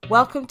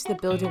Welcome to the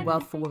Building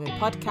Wealth for Women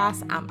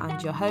podcast. I'm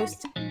Ange, your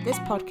host. This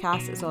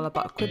podcast is all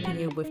about equipping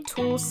you with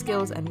tools,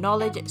 skills, and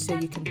knowledge so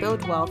you can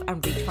build wealth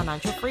and reach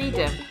financial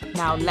freedom.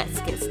 Now, let's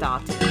get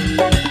started.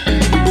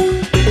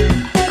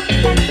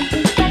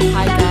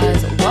 Hi,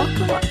 guys.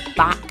 Welcome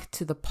back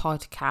to the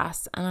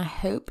podcast, and I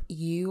hope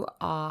you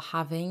are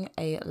having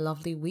a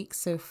lovely week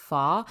so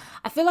far.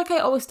 I feel like I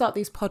always start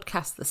these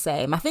podcasts the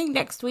same. I think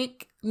next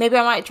week, maybe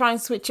I might try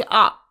and switch it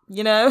up,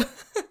 I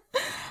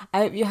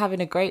hope you're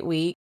having a great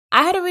week.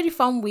 I had a really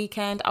fun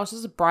weekend. I was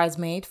just a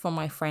bridesmaid for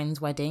my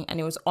friend's wedding, and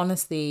it was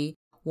honestly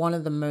one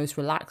of the most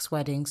relaxed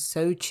weddings.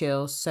 So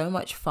chill, so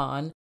much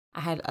fun.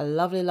 I had a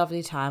lovely,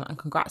 lovely time, and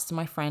congrats to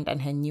my friend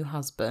and her new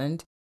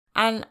husband.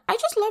 And I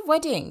just love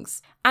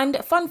weddings. And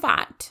fun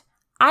fact,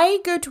 I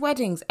go to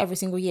weddings every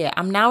single year.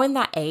 I'm now in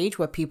that age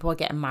where people are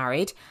getting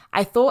married.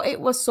 I thought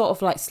it was sort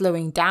of like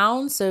slowing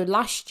down. So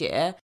last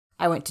year,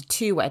 I went to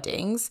 2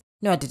 weddings.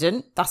 No, I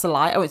didn't. That's a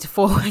lie. I went to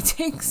 4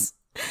 weddings.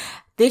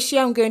 This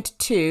year, I'm going to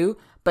 2.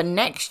 But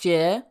next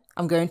year,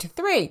 I'm going to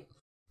 3.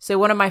 So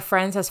one of my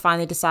friends has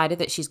finally decided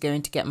that she's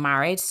going to get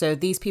married. So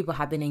these people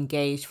have been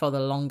engaged for the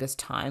longest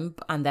time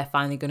and they're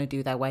finally going to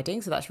do their wedding.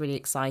 So that's really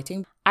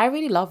exciting. I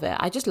really love it.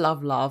 I just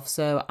love.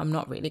 So I'm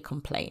not really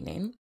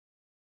complaining.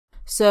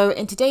 So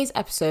in today's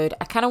episode,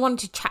 I kind of wanted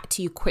to chat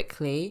to you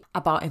quickly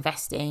about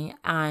investing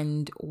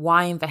and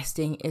why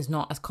investing is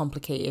not as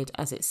complicated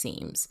as it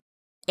seems.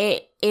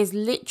 It is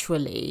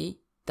literally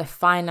the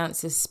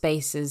finances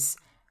space's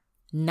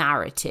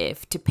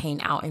narrative to paint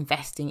out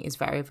investing is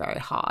very, very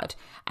hard.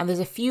 And there's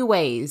a few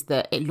ways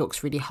that it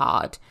looks really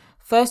hard.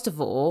 First of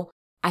all,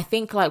 I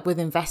think like with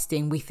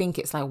investing, we think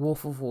it's like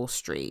Wolf of Wall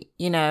Street.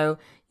 You know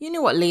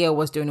what Leo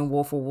was doing in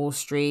Wolf of Wall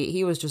Street?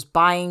 He was just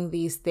buying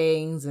these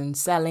things and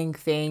selling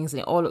things and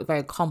it all looked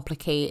very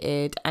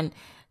complicated. And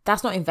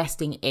that's not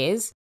investing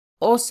is.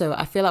 Also,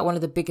 I feel like one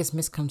of the biggest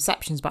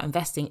misconceptions about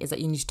investing is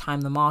that you need to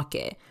time the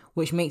market,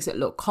 which makes it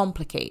look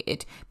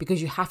complicated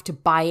because you have to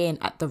buy in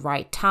at the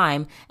right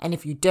time. And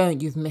if you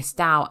don't, you've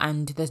missed out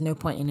and there's no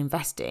point in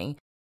investing.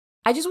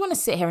 I just want to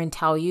sit here and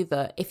tell you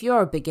that if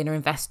you're a beginner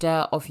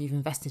investor or if you've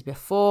invested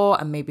before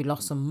and maybe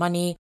lost some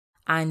money,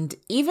 and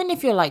even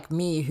if you're like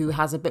me who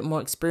has a bit more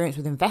experience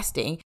with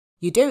investing,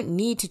 you don't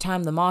need to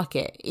time the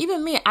market.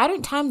 Even me, I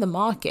don't time the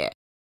market.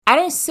 I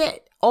don't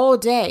sit all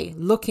day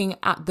looking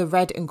at the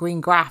red and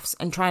green graphs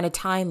and trying to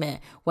time it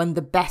when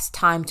the best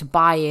time to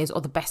buy is or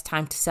the best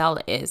time to sell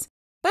it is.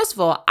 First of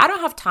all, I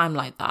don't have time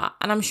like that,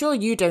 and I'm sure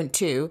you don't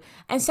too.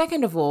 And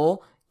second of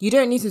all, you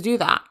don't need to do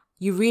that.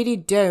 You really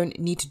don't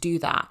need to do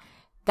that.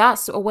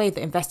 That's a way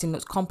that investing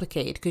looks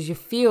complicated because you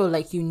feel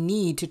like you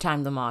need to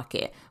time the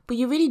market, but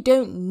you really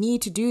don't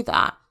need to do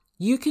that.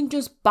 You can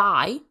just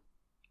buy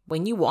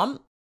when you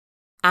want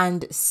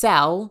and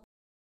sell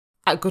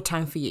at a good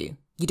time for you.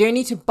 You don't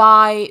need to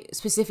buy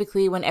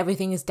specifically when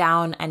everything is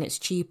down and it's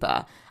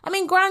cheaper. I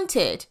mean,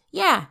 granted,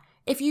 yeah,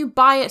 if you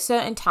buy at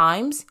certain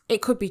times,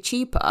 it could be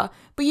cheaper,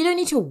 but you don't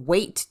need to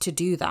wait to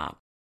do that.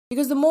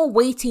 Because the more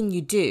waiting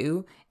you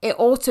do, it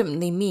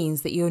ultimately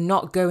means that you're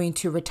not going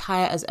to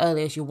retire as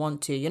early as you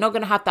want to. You're not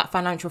going to have that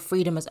financial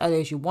freedom as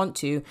early as you want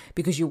to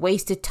because you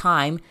wasted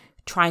time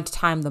trying to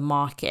time the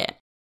market.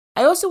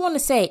 I also want to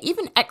say,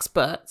 even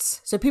experts,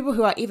 so people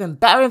who are even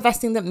better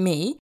investing than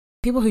me,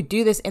 people who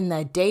do this in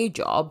their day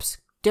jobs,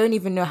 don't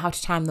even know how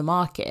to time the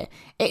market.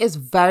 It is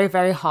very,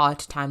 very hard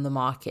to time the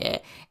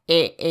market.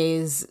 It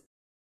is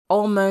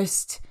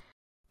almost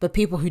the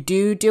people who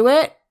do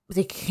it,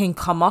 they can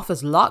come off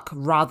as luck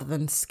rather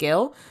than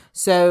skill.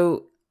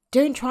 So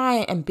don't try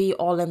and be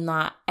all in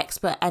that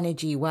expert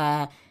energy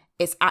where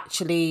it's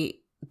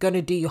actually going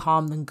to do you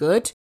harm than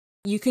good.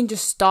 You can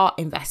just start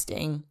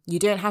investing. You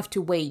don't have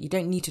to wait. You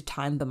don't need to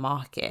time the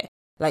market.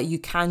 Like you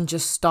can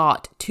just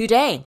start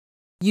today.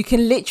 You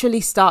can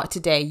literally start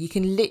today. You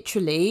can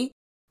literally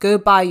go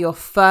buy your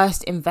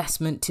first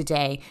investment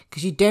today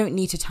because you don't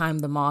need to time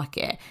the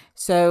market.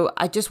 So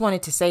I just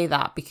wanted to say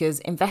that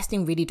because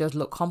investing really does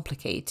look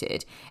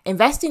complicated.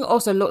 Investing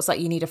also looks like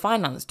you need a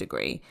finance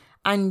degree,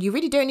 and you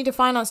really don't need a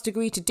finance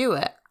degree to do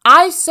it.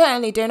 I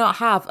certainly do not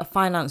have a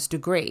finance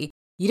degree.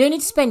 You don't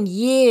need to spend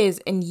years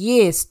and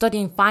years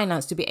studying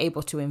finance to be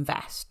able to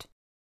invest.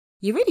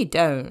 You really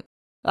don't.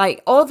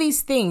 Like all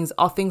these things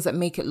are things that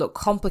make it look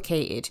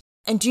complicated.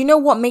 And do you know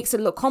what makes it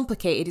look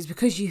complicated is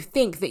because you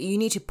think that you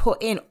need to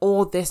put in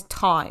all this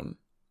time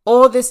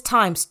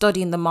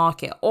studying the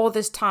market, all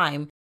this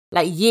time,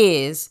 like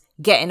years,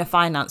 getting a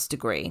finance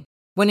degree.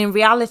 When in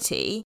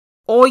reality,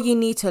 all you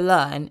need to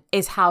learn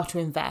is how to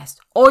invest.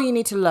 All you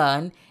need to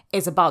learn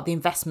is about the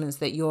investments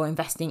that you're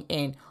investing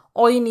in.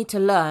 All you need to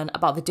learn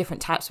about the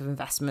different types of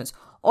investments.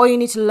 All you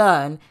need to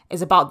learn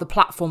is about the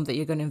platform that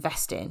you're going to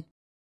invest in.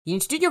 You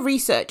need to do your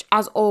research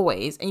as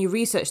always, and you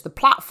research the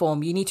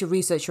platform. You need to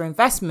research your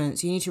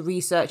investments. You need to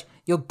research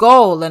your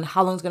goal and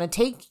how long it's going to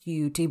take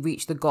you to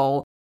reach the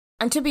goal.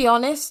 And to be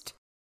honest,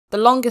 the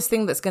longest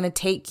thing that's going to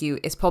take you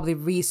is probably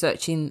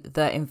researching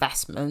the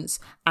investments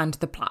and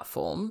the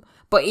platform.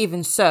 But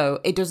even so,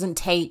 it doesn't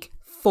take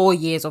 4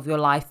 years of your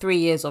life, 3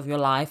 years of your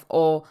life,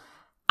 or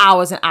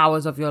hours and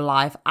hours of your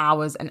life,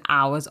 hours and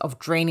hours of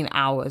draining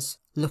hours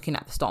looking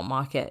at the stock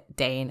market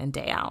day in and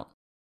day out.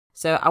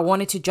 So I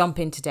wanted to jump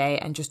in today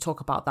and just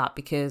talk about that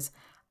because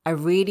I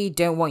really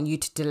don't want you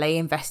to delay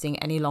investing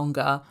any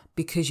longer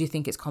because you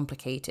think it's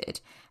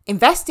complicated.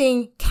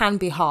 Investing can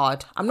be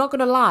hard. I'm not going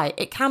to lie,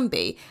 it can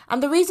be.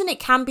 And the reason it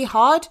can be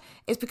hard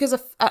is because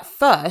at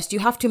first you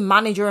have to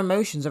manage your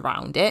emotions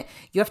around it.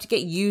 You have to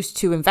get used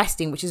to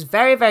investing, which is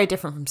very, very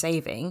different from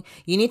saving.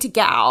 You need to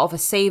get out of a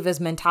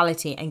saver's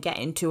mentality and get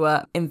into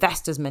a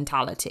investor's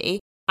mentality.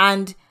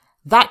 And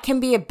that can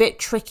be a bit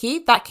tricky.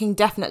 That can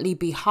definitely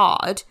be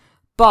hard,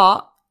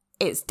 but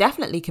it's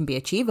definitely can be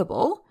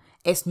achievable.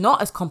 It's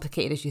not as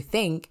complicated as you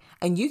think,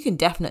 and you can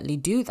definitely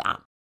do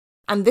that.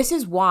 And this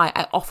is why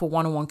I offer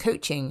one-on-one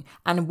coaching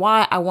and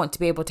why I want to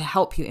be able to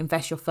help you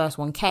invest your first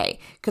 1K.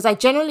 Because I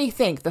generally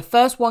think the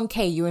first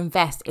 1K you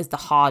invest is the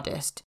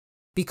hardest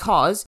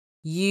because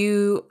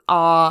you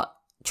are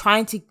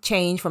trying to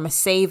change from a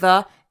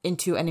saver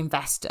into an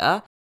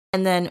investor.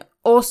 And then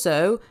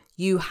also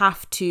you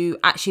have to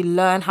actually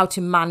learn how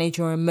to manage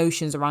your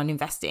emotions around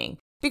investing.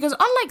 Because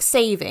unlike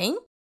saving,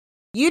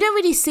 you don't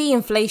really see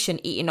inflation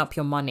eating up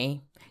your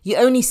money. You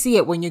only see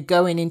it when you're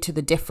going into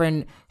the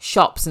different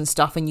shops and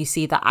stuff and you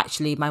see that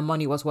actually my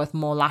money was worth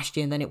more last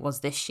year than it was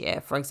this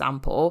year, for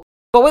example.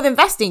 But with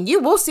investing, you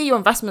will see your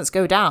investments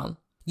go down.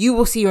 You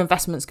will see your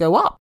investments go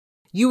up.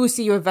 You will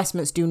see your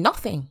investments do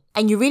nothing.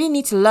 And you really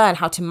need to learn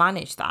how to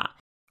manage that.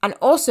 And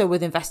also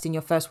with investing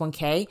your first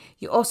 1K,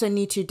 you also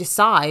need to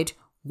decide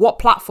what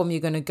platform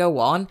you're going to go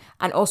on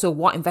and also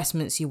what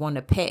investments you want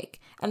to pick.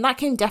 And that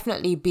can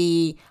definitely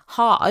be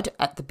hard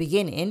at the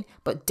beginning,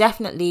 but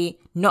definitely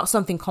not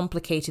something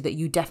complicated that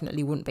you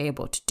definitely wouldn't be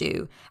able to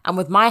do. And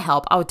with my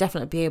help, I would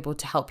definitely be able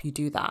to help you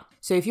do that.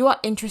 So if you are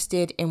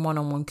interested in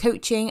one-on-one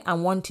coaching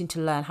and wanting to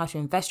learn how to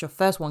invest your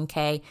first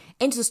 1K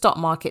into the stock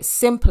market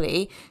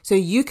simply so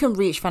you can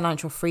reach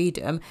financial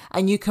freedom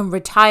and you can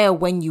retire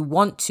when you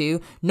want to,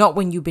 not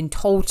when you've been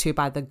told to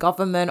by the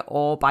government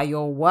or by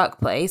your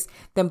workplace,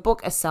 then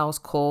book a sales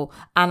call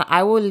and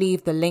I will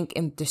leave the link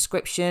in the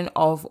description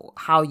of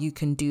how you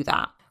can do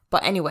that.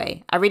 But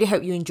anyway, I really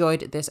hope you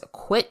enjoyed this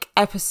quick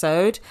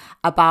episode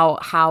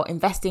about how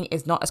investing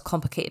is not as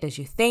complicated as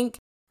you think.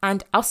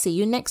 And I'll see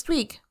you next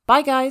week.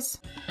 Bye, guys.